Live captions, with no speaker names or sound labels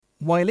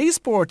While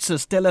esports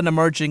is still an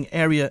emerging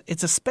area,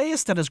 it's a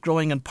space that is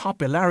growing in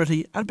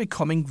popularity and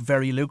becoming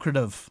very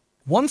lucrative.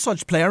 One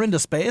such player in the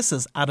space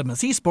is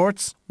Adamus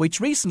Esports,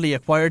 which recently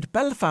acquired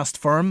Belfast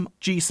firm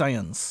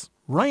G-Science.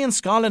 Ryan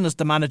Scollin is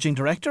the Managing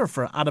Director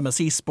for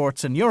Adamus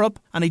Esports in Europe,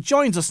 and he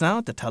joins us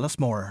now to tell us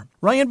more.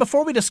 Ryan,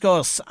 before we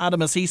discuss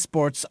Adamus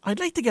Esports, I'd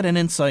like to get an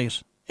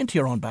insight into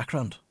your own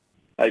background.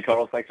 Hi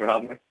Carl, thanks for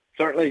having me.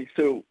 Certainly.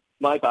 So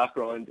my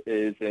background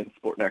is in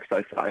sport and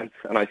exercise science,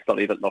 and I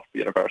studied at Loughborough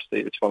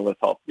University, which is one of the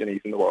top unis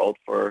in the world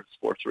for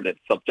sports-related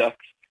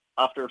subjects.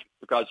 After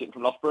graduating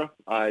from Loughborough,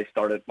 I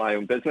started my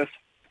own business.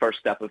 First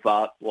step of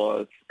that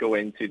was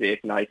going to the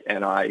Ignite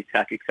NI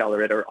Tech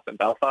Accelerator up in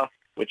Belfast,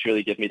 which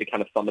really gave me the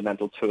kind of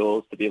fundamental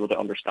tools to be able to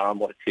understand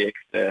what it takes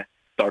to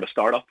start a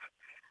startup.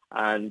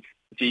 And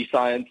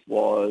G-Science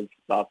was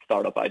that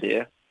startup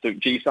idea. So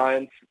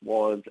G-Science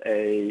was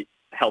a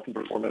health and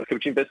performance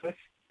coaching business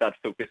that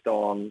focused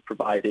on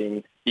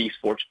providing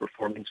esports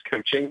performance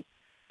coaching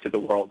to the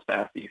world's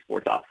best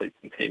esports athletes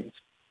and teams.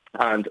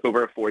 And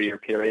over a 4-year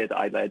period,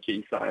 I led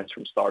G-Science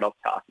from startup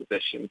to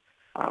acquisition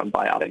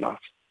by Adamus.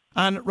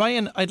 And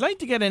Ryan, I'd like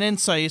to get an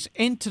insight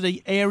into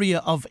the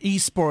area of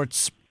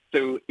esports.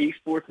 So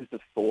esports is the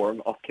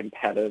form of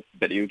competitive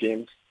video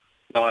games.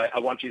 Now, I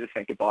want you to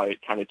think about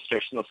kind of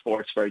traditional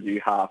sports where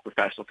you have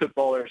professional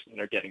footballers and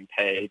they're getting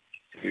paid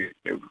to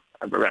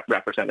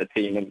represent a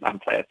team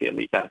and play at the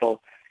elite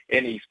level.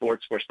 In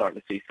esports, we're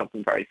starting to see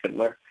something very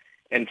similar.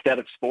 Instead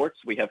of sports,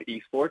 we have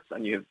esports,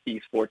 and you have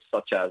esports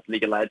such as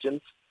League of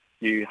Legends,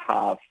 you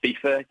have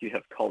FIFA, you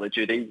have Call of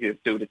Duty, you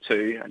have Dota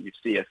 2, and you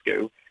have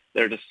CSGO.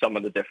 They're just some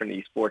of the different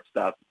esports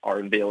that are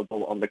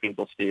available on the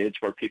global stage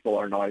where people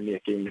are now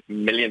making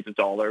millions of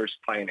dollars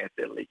playing at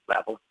the elite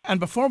level. And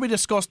before we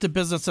discuss the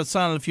business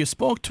itself, you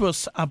spoke to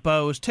us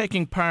about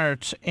taking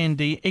part in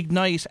the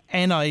Ignite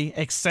NI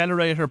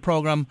Accelerator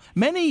program.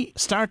 Many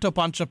startup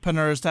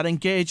entrepreneurs that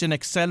engage in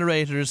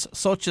accelerators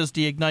such as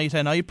the Ignite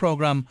NI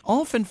program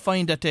often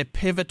find that they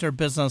pivot their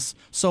business.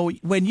 So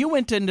when you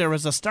went in there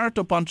as a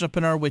startup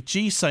entrepreneur with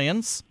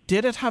G-Science,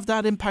 did it have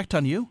that impact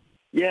on you?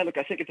 Yeah, look,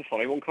 I think it's a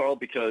funny one, Carl,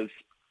 because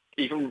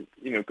even,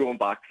 going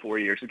back 4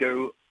 years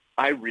ago,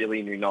 I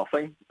really knew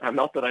nothing. And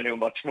not that I know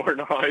much more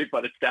now,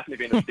 but it's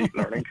definitely been a steep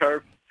learning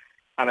curve.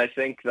 And I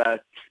think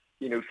that,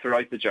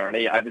 throughout the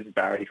journey, I was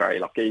very, very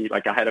lucky.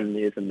 Like, I had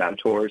amazing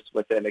mentors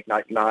within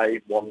Ignite Now.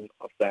 One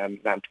of them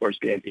mentors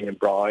being Ian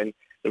Brown.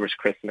 There was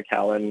Chris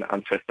McKellen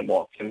and Tristan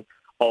Watson.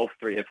 All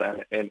three of them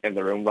in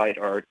their own right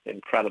are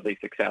incredibly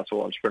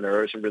successful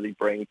entrepreneurs and really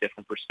bring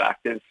different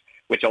perspectives,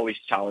 which always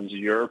challenges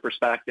your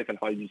perspective and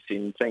how you've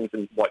seen things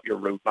and what your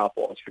roadmap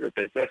was for your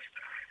business.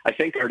 I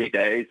think early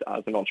days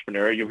as an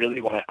entrepreneur, you really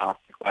want to ask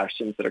the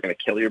questions that are going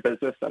to kill your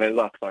business. I know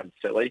that sounds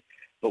silly,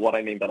 but what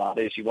I mean by that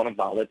is you want to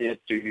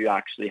validate, do you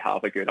actually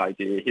have a good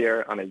idea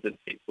here and is it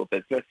a feasible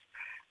business?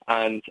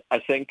 And I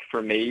think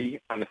for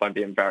me, and if I'm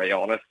being very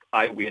honest,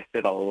 I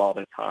wasted a lot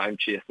of time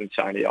chasing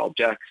shiny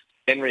objects.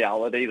 In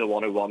reality, the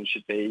 101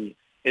 should be,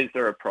 is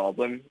there a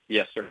problem?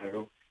 Yes or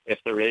no? If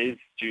there is,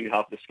 do you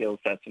have the skill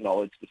sets and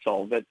knowledge to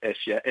solve it? If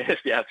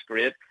yes,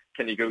 great.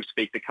 Can you go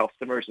speak to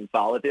customers and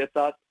validate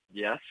that?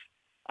 Yes.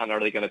 And are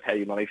they going to pay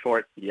you money for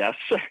it? Yes.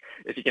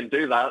 If you can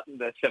do that in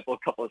the simple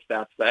couple of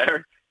steps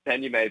there,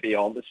 then you may be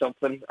onto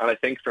something. And I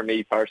think for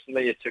me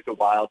personally, it took a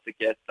while to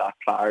get that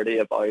clarity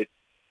about,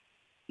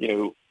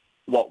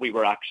 what we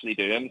were actually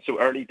doing. So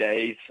early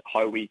days,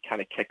 how we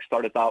kind of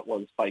kickstarted that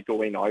was by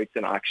going out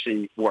and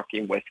actually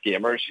working with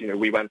gamers.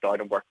 We went out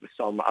and worked with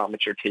some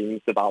amateur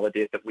teams to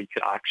validate that we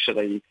could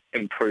actually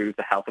improve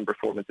the health and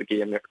performance of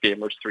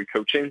gamers through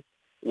coaching.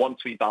 Once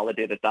we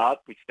validated that,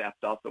 we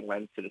stepped up and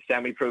went to the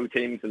semi-pro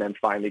teams and then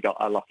finally got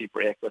a lucky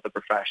break with a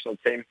professional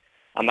team.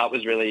 And that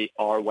was really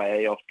our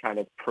way of kind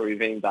of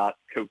proving that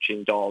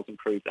coaching does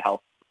improve the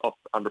health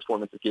and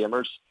performance of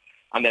gamers.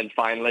 And then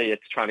finally,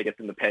 it's trying to get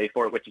them to pay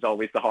for it, which is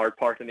always the hard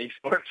part in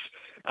esports.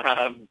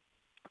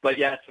 But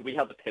yeah, so we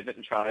had to pivot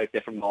and try out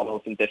different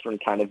models and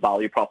different kind of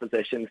value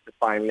propositions to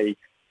finally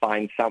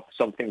find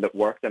something that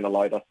worked and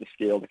allowed us to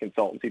scale the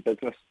consultancy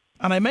business.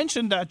 And I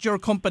mentioned that your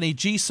company,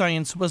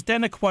 G-Science, was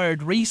then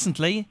acquired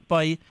recently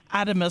by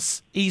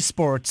Adamus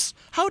Esports.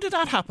 How did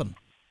that happen?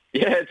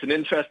 Yeah, it's an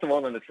interesting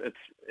one, and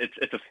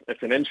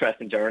it's an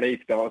interesting journey,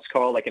 to be honest,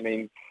 Carl.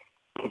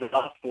 Over the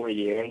last 4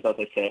 years, as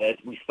I said,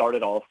 we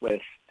started off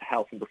with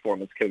health and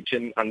performance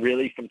coaching, and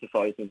really from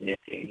 2018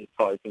 to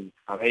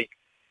 2020,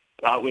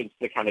 that was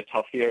the kind of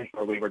tough years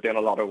where we were doing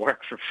a lot of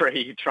work for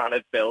free, trying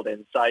to build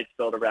insights,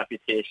 build a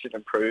reputation,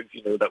 and prove,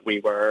 that we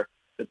were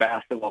the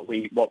best at what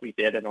we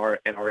did in our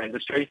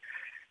industry.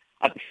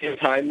 At the same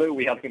time, though,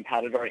 we have a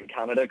competitor in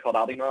Canada called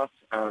Adamus,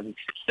 and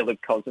Caleb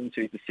Cousins,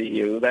 who's the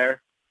CEO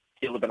there.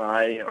 Caleb and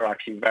I are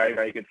actually very,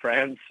 very good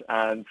friends.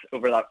 And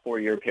over that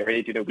 4-year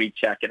period, we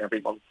check in every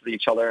month with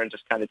each other and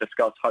just kind of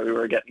discuss how we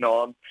were getting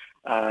on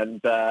and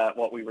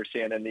what we were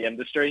seeing in the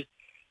industry.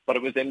 But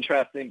it was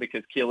interesting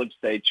because Caleb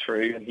stayed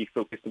true and he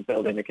focused on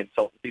building a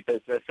consultancy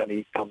business, and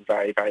he's done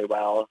very, very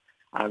well.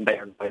 And they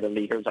are now the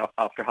leaders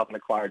after having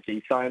acquired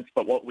G-Science.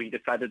 But what we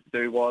decided to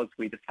do was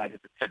we decided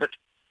to pivot.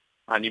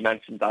 And you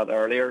mentioned that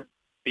earlier,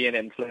 being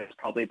influenced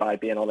probably by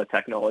being on a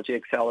technology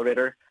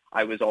accelerator,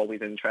 I was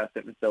always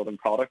interested in building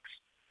products.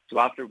 So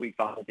after we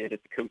validated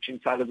the coaching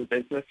side of the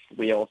business,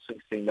 we also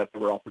seen that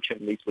there were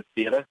opportunities with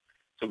data.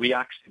 So we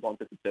actually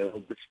wanted to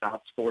build the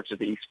stat sports of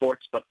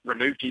esports, but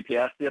remove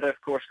GPS data,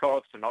 of course,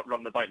 Carl, so not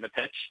running about in the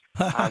pitch,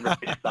 and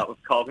replace that with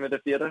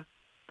cognitive data.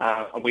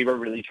 And we were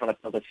really trying to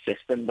build a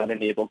system that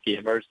enabled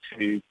gamers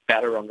to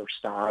better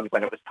understand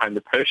when it was time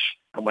to push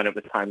and when it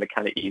was time to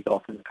kind of ease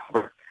off and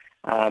recover.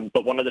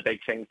 But one of the big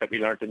things that we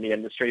learned in the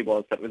industry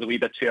was that it was a wee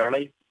bit too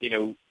early.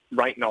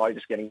 Right now,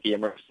 just getting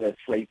gamers to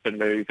sleep and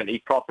move and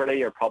eat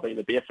properly are probably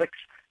the basics,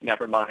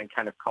 never mind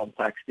kind of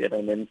complex data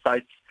and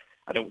insights.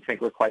 I don't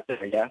think we're quite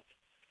there yet.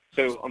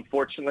 So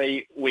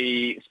unfortunately,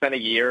 we spent a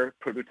year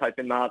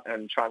prototyping that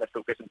and trying to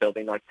focus on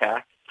building our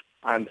tech,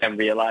 and then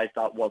realized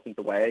that wasn't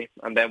the way.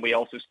 And then we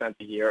also spent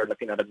a year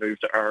looking at a move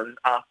to earn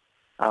app,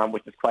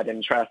 which is quite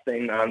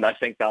interesting. And I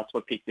think that's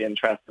what piqued the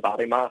interest of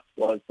Adimath,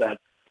 was that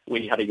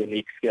we had a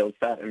unique skill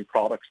set in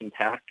products and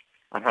tech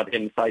and had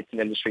insights and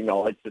industry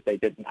knowledge that they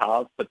didn't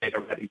have, but they'd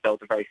already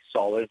built a very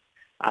solid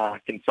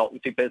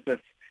consultancy business.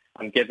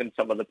 And given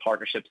some of the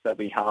partnerships that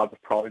we have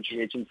with Prodigy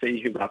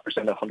Agency, who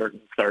represent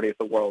 130 of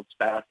the world's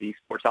best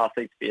esports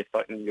athletes based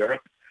out in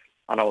Europe,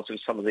 and also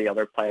some of the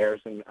other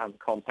players and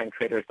content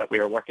creators that we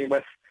are working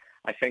with,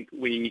 I think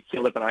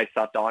Caleb and I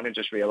sat down and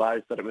just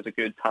realized that it was a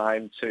good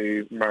time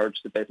to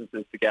merge the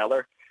businesses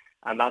together.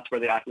 And that's where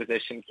the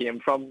acquisition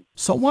came from.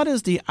 So what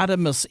is the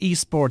Adimath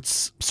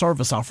Esports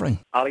service offering?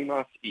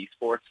 Adimath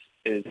Esports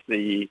is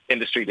the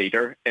industry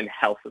leader in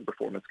health and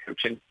performance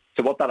coaching.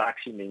 So what that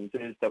actually means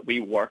is that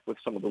we work with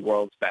some of the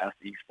world's best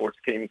esports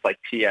teams like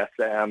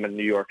TSM and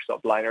New York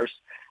Subliners,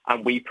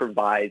 and we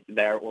provide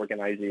their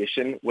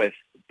organization with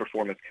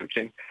performance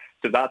coaching.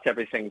 So that's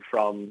everything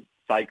from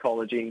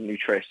psychology,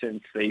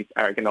 nutrition, sleep,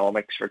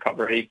 ergonomics,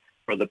 recovery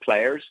for the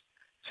players,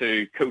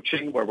 to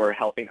coaching, where we're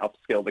helping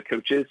upskill the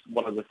coaches.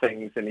 One of the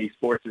things in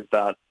esports is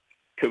that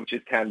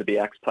coaches tend to be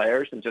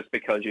ex-players, and just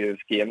because you have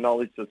game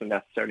knowledge doesn't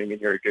necessarily mean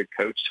you're a good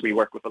coach. So we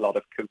work with a lot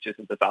of coaches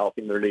in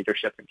developing their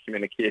leadership and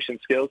communication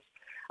skills.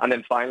 And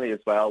then finally as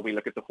well, we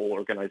look at the whole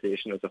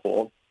organization as a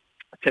whole.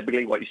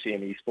 Typically what you see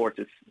in esports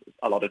is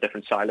a lot of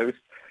different silos.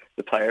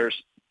 The players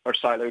are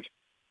siloed,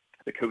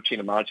 the coaching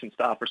and management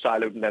staff are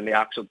siloed, and then the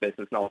actual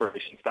business and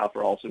operation staff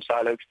are also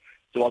siloed.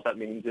 So what that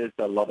means is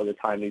that a lot of the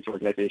time these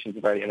organizations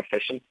are very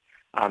inefficient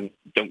and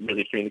don't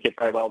really communicate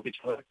very well with each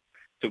other.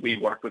 So we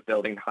work with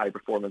building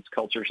high-performance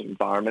cultures and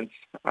environments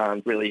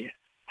and really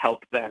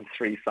help them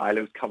three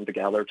silos come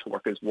together to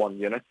work as one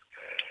unit.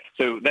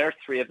 So there are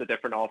three of the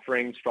different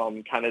offerings,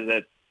 from kind of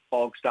the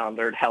bog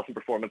standard health and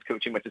performance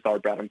coaching, which is our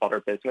bread and butter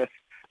business,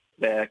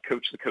 the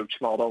coach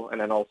model,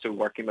 and then also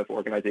working with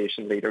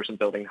organization leaders and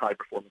building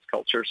high-performance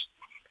cultures.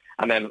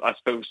 And then I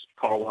suppose,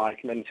 Carl, what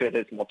I come into it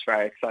is, and what's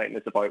very exciting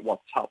is about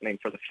what's happening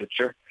for the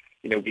future.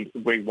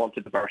 We want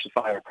to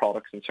diversify our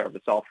products and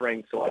service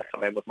offerings. So I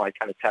come in with my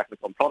kind of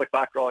technical and product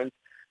background.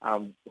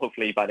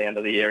 Hopefully by the end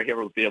of the year here,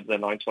 we'll be able to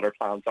announce what our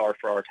plans are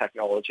for our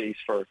technologies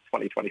for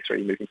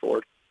 2023 moving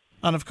forward.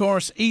 And of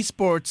course,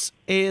 esports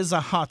is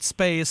a hot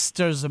space.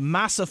 There's a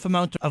massive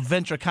amount of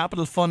venture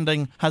capital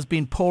funding has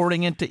been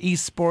pouring into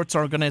esports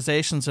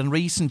organisations in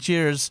recent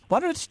years.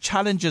 What are the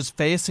challenges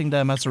facing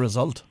them as a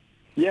result?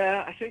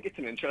 Yeah, I think it's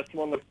an interesting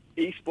one. Look,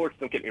 esports,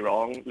 don't get me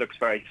wrong, looks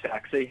very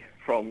sexy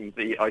from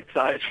the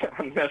outside.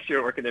 Unless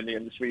you're working in the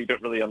industry, you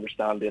don't really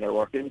understand the inner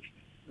workings.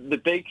 The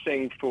big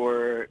thing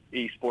for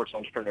esports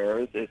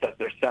entrepreneurs is that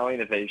they're selling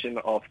a vision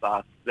of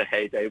that the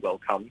heyday will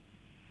come.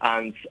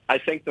 And I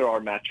think there are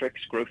metrics,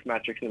 growth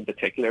metrics in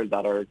particular,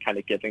 that are kind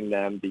of giving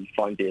them the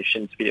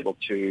foundation to be able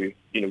to,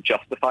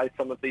 justify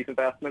some of these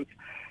investments.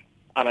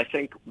 And I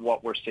think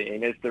what we're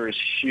seeing is there is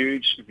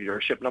huge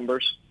viewership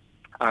numbers.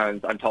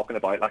 And I'm talking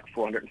about like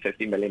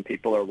 450 million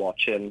people are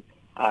watching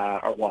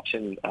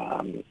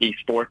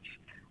esports.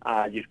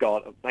 You've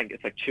got, I think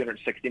it's like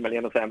 260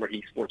 million of them are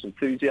esports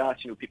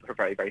enthusiasts. People are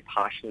very, very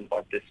passionate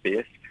about this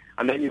space.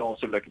 And then you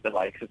also look at the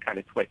likes of kind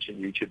of Twitch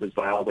and YouTube as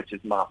well, which is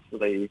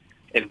massively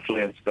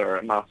influenced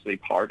or massively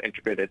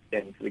integrated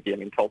into the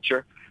gaming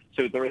culture.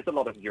 So there is a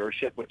lot of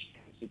viewership, which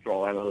tends to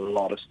draw in a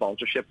lot of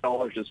sponsorship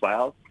dollars as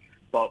well.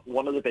 But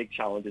one of the big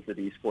challenges that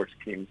esports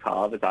teams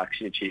have is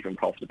actually achieving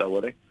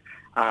profitability.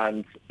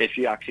 And if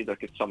you actually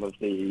look at some of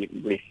the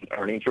recent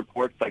earnings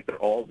reports, like, they're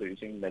all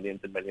losing millions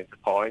and millions of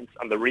pounds.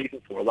 And the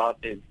reason for that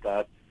is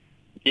that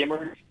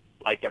gamers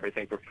like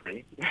everything for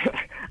free.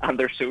 And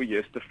they're so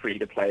used to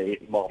free-to-play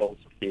models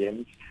of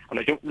games. And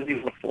they don't really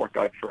want to fork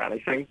out for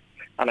anything.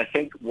 And I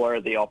think where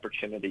the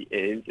opportunity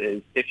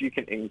is if you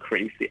can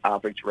increase the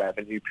average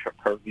revenue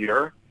per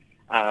viewer,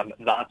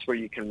 that's where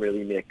you can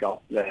really make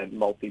up the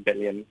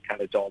multi-billion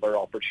kind of dollar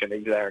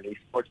opportunity there in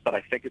esports. But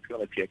I think it's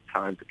going to take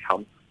time to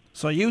come.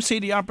 So you see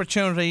the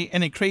opportunity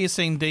in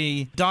increasing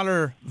the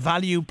dollar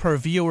value per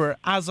viewer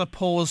as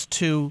opposed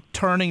to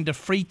turning the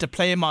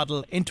free-to-play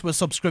model into a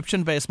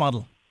subscription-based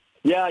model?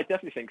 Yeah, I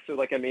definitely think so.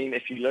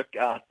 If you look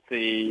at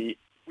we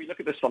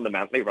look at this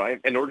fundamentally, right?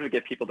 In order to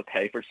get people to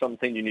pay for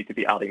something, you need to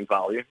be adding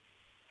value.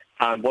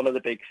 And one of the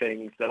big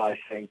things that I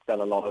think that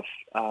a lot of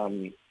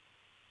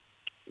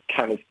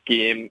kind of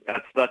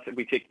that's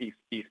we take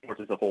esports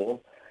as a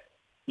whole.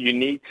 You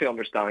need to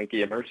understand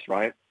gamers,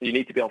 right? You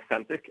need to be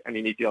authentic, and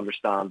you need to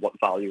understand what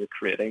value you're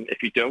creating.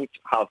 If you don't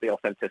have the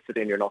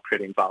authenticity and you're not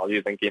creating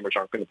value, then gamers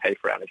aren't going to pay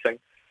for anything.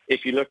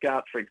 If you look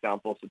at, for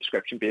example,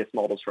 subscription-based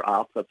models for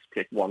apps, let's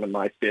take one in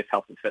my space,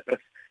 health and fitness.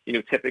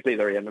 Typically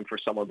they're aiming for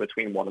somewhere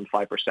between 1% and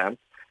 5%,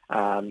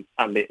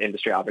 and the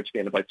industry average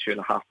being about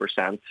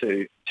 2.5%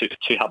 to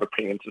have a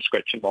premium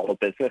subscription model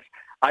business.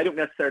 I don't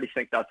necessarily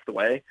think that's the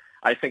way.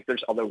 I think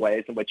there's other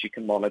ways in which you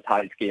can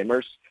monetize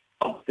gamers.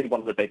 Obviously, one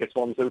of the biggest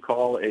ones, though,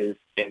 Carl, is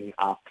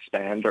in-app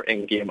spend or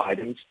in-game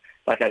items.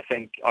 Like, I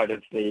think out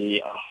of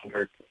the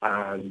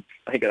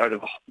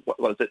 100, what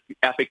was it?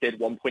 Epic did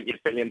 $1.8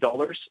 billion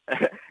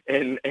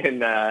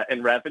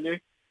in revenue,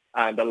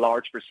 and a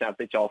large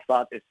percentage of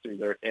that is through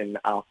their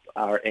in-app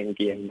or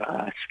in-game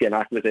skin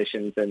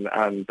acquisitions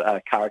and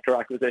character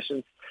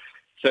acquisitions.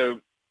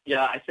 So,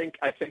 yeah, I think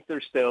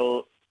there's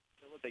still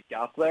a big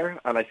gap there,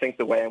 and I think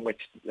the way in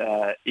which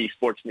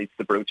esports needs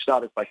to broach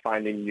that is by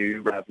finding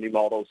new revenue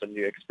models and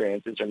new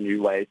experiences and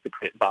new ways to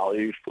create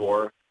value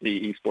for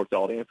the esports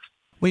audience.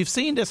 We've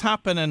seen this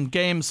happen in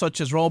games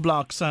such as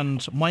Roblox and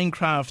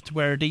Minecraft,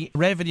 where the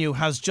revenue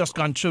has just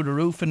gone through the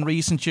roof in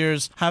recent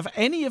years. Have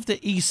any of the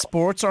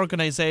esports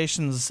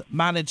organisations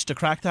managed to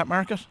crack that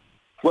market?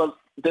 Well,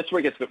 this is where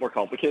it gets a bit more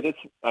complicated.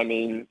 I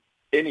mean,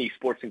 in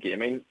esports and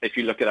gaming, if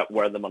you look at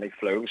where the money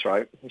flows,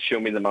 right? Show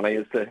me the money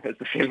is the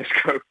famous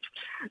quote.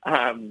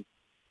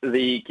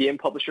 The game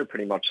publisher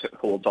pretty much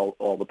holds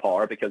all the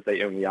power because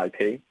they own the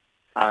IP.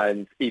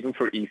 And even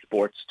for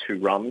esports to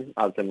run,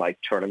 as in like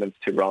tournaments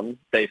to run,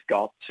 they've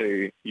got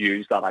to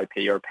use that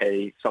IP or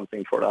pay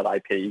something for that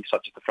IP,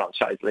 such as the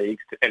franchise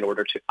leagues, in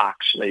order to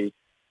actually,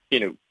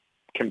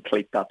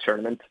 complete that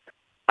tournament.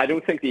 I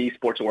don't think the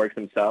esports orgs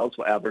themselves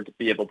will ever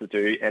be able to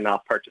do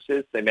in-app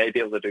purchases. They may be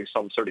able to do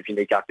some sort of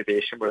unique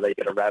activation where they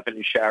get a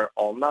revenue share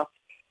on that,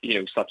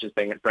 such as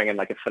bringing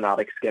like a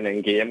Fnatic skin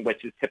in-game,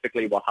 which is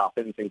typically what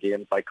happens in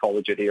games like Call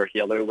of Duty or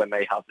Halo when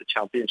they have the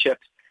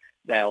championships.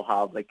 They'll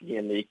have like a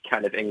unique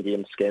kind of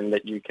in-game skin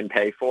that you can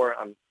pay for.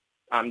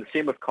 And the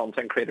same with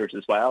content creators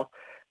as well.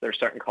 There are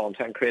certain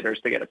content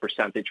creators that get a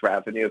percentage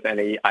revenue of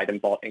any item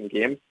bought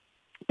in-game.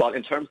 But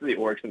in terms of the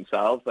orgs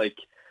themselves,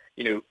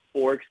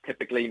 orgs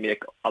typically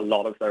make a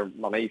lot of their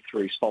money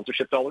through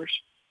sponsorship dollars.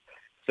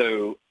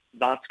 So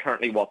that's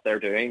currently what they're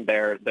doing.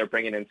 They're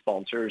bringing in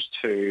sponsors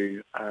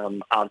to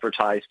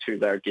advertise to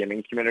their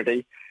gaming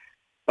community.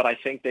 But I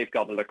think they've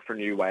got to look for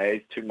new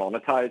ways to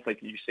monetize. Like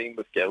you've seen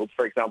with Guild,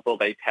 for example,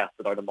 they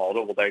tested out a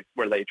model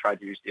where they tried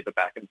to use David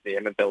Beckham's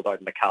name and build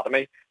out an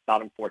academy.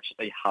 That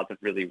unfortunately hasn't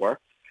really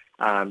worked.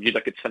 You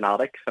look at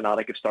Fnatic.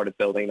 Fnatic have started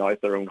building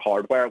out their own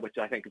hardware, which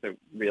I think is a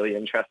really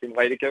interesting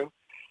way to go.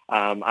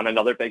 And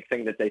another big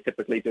thing that they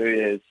typically do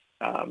is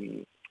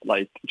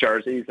like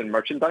jerseys and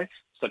merchandise,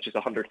 such as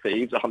 100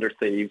 Thieves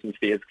and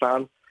FaZe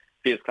Clan.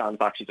 FaZe Clan's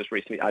actually just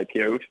recently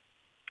IPO'd.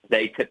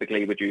 They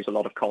typically would use a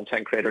lot of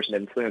content creators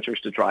and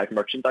influencers to drive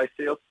merchandise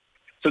sales.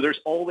 So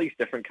there's all these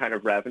different kind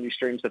of revenue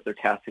streams that they're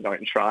testing out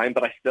and trying,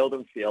 but I still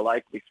don't feel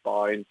like we've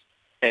found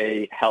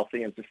a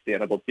healthy and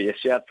sustainable base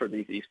yet for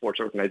these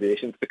esports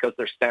organizations, because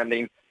they're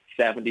spending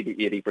 70 to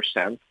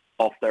 80%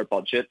 of their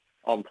budget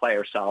on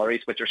player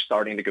salaries, which are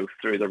starting to go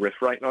through the roof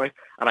right now.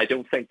 And I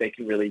don't think they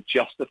can really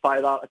justify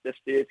that at this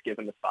stage,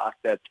 given the fact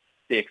that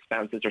the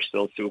expenses are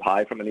still so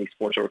high from an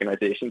esports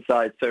organization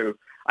side. So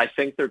I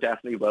think there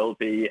definitely will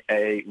be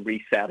a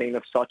resetting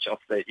of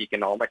the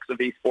economics of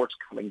esports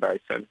coming very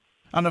soon.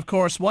 And of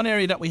course, one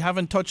area that we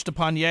haven't touched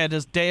upon yet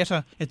is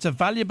data. It's a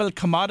valuable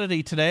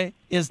commodity today.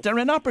 Is there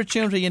an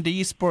opportunity in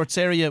the esports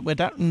area with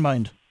that in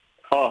mind?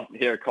 Oh,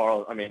 here,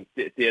 Carl. I mean,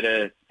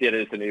 data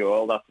is the new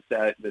oil.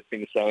 That's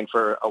been saying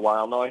for a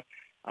while now.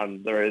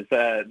 And there's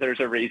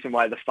a reason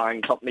why the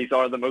FANG companies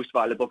are the most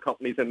valuable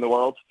companies in the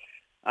world.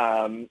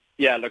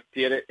 Look,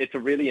 data, it's a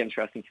really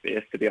interesting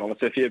space, to be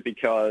honest with you,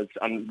 because,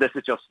 and this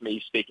is just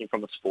me speaking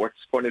from a sports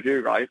point of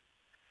view, right?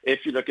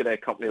 If you look at a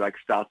company like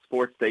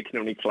StatSports, they can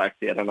only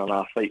collect data on an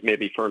athlete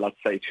maybe for, let's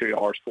say, 2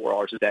 hours, 4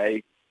 hours a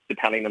day,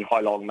 depending on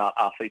how long that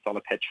athlete's on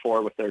a pitch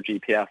for with their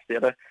GPS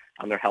data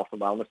and their health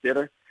and wellness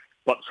data.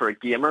 But for a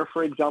gamer,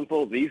 for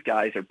example, these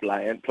guys are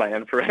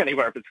playing for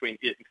anywhere between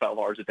 8 and 12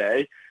 hours a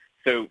day.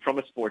 So from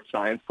a sports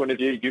science point of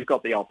view, you've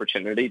got the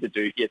opportunity to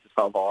do 8 to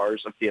 12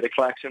 hours of data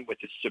collection,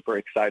 which is super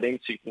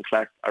exciting. So you can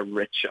collect a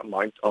rich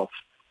amount of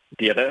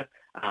data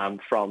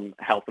from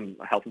health and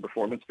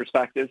performance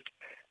perspectives.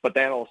 But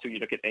then also you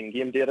look at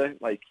in-game data,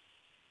 like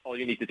all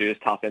you need to do is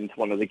tap into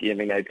one of the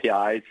gaming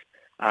APIs,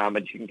 and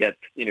you can get,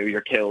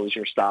 your kills,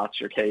 your stats,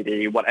 your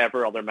KD,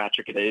 whatever other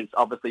metric it is.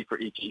 Obviously for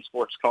each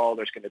esports call,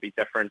 there's going to be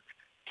different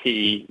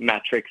key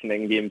metrics and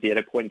in-game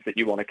data points that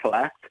you want to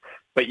collect.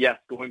 But yes,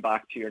 going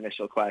back to your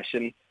initial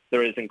question,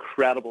 there is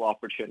incredible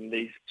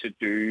opportunities to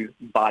do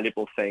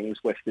valuable things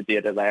with the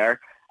data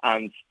there.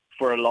 And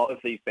for a lot of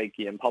these big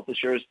game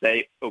publishers,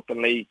 they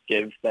openly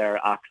give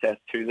their access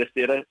to this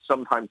data,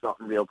 sometimes not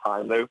in real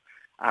time though.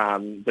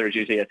 there's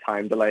usually a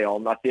time delay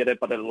on that data,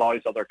 but it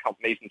allows other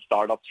companies and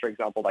startups, for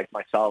example, like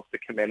myself, to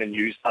come in and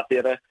use that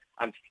data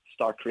and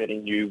start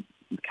creating new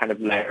kind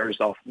of layers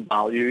of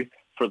value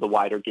for the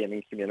wider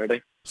gaming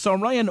community. So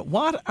Ryan,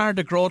 what are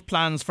the growth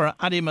plans for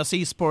Adimus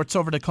Esports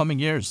over the coming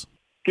years?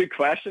 Good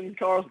question,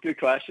 Carl. Good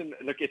question.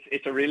 Look,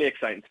 it's a really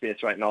exciting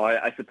space right now.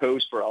 I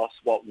suppose for us,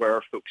 what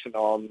we're focusing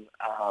on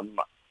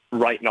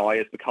right now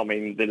is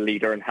becoming the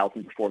leader in health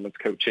and performance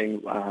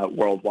coaching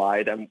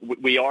worldwide. And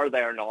we are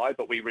there now,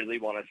 but we really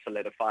want to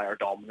solidify our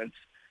dominance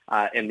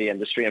in the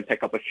industry and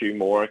pick up a few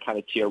more kind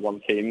of tier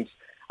one teams,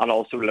 and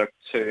also look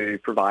to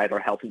provide our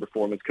health and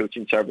performance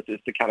coaching services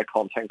to kind of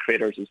content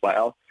creators as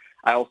well.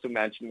 I also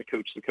mentioned the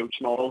coach-to-coach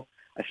model.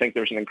 I think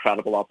there's an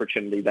incredible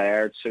opportunity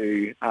there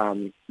to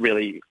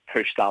really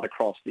push that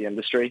across the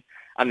industry.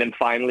 And then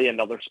finally,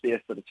 another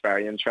space that is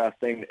very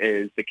interesting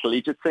is the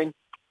collegiate scene.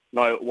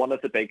 Now, one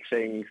of the big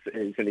things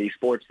is in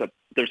esports that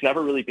there's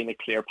never really been a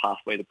clear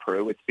pathway to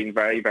pro. It's been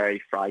very,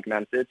 very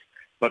fragmented.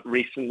 But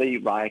recently,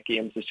 Riot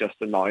Games has just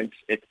announced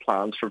its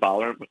plans for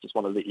Valorant, which is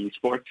one of the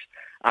esports,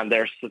 and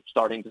they're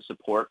starting to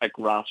support a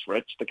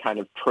grassroots, the kind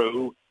of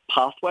pro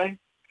pathway.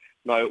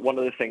 Now, one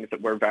of the things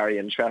that we're very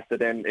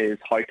interested in is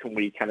how can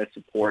we kind of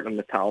support on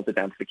the talent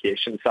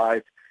identification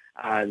side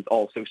and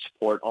also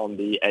support on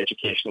the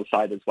educational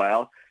side as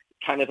well.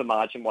 Kind of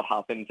imagine what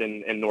happens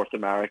in North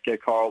America,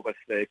 Carl, with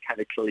the kind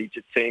of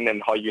collegiate scene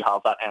and how you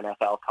have that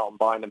NFL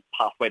combine and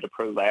pathway to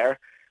pro there.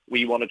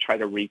 We want to try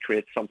to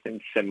recreate something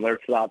similar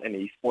to that in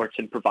esports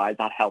and provide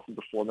that health and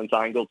performance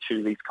angle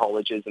to these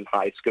colleges and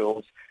high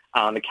schools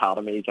and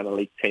academies and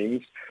elite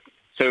teams.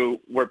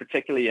 So we're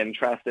particularly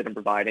interested in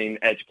providing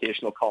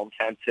educational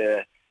content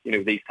to,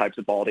 these types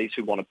of bodies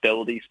who want to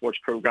build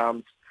esports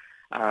programs.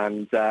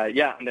 And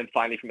and then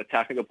finally, from a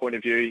technical point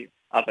of view,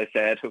 as I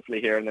said, hopefully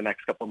here in the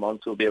next couple of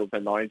months, we'll be able to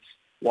announce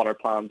what our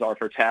plans are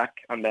for tech.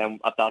 And then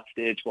at that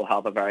stage, we'll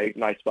have a very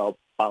nice,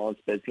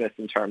 well-balanced business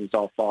in terms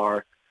of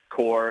our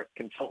core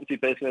consultancy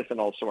business and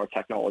also our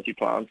technology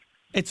plans.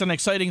 It's an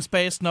exciting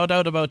space, no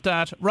doubt about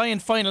that. Ryan,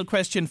 final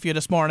question for you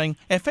this morning.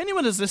 If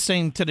anyone is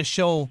listening to the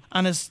show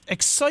and is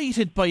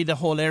excited by the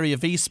whole area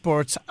of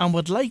esports and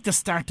would like to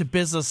start a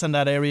business in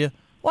that area,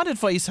 what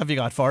advice have you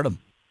got for them?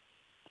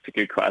 It's a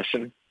good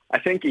question. I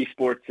think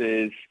esports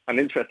is an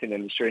interesting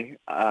industry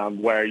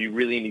where you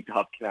really need to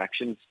have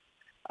connections.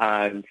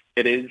 And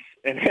it is,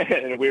 in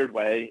a weird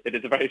way, it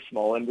is a very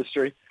small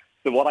industry.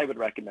 So what I would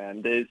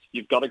recommend is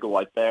you've got to go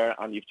out there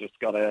and you've just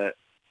got to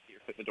get your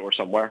foot in the door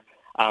somewhere.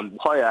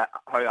 How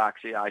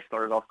actually I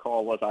started off,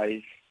 Call, was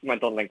I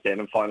went on LinkedIn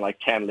and found like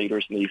 10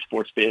 leaders in the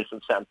esports space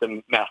and sent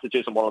them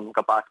messages, and one of them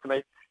got back to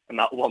me. And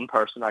that one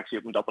person actually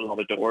opened up a lot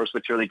of doors,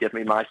 which really gave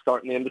me my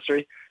start in the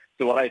industry.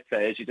 So what I'd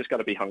say is you just got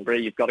to be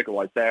hungry. You've got to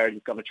go out there.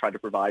 You've got to try to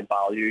provide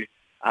value,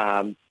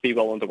 be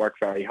willing to work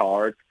very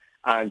hard,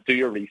 and do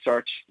your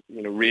research,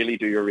 really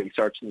do your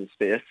research in the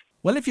space.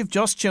 Well, if you've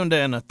just tuned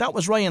in, that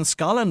was Ryan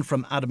Scollin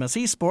from Adimus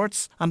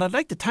Esports, and I'd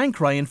like to thank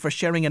Ryan for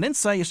sharing an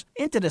insight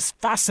into this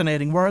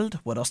fascinating world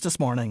with us this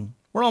morning.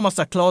 We're almost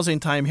at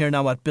closing time here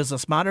now at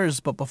Business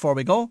Matters, but before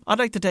we go, I'd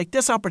like to take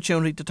this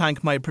opportunity to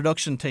thank my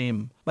production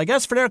team, my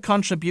guests for their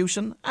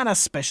contribution, and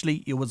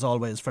especially you as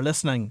always for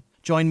listening.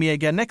 Join me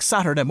again next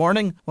Saturday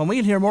morning when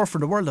we'll hear more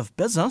from the world of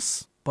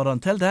business, but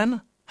until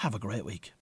then, have a great week.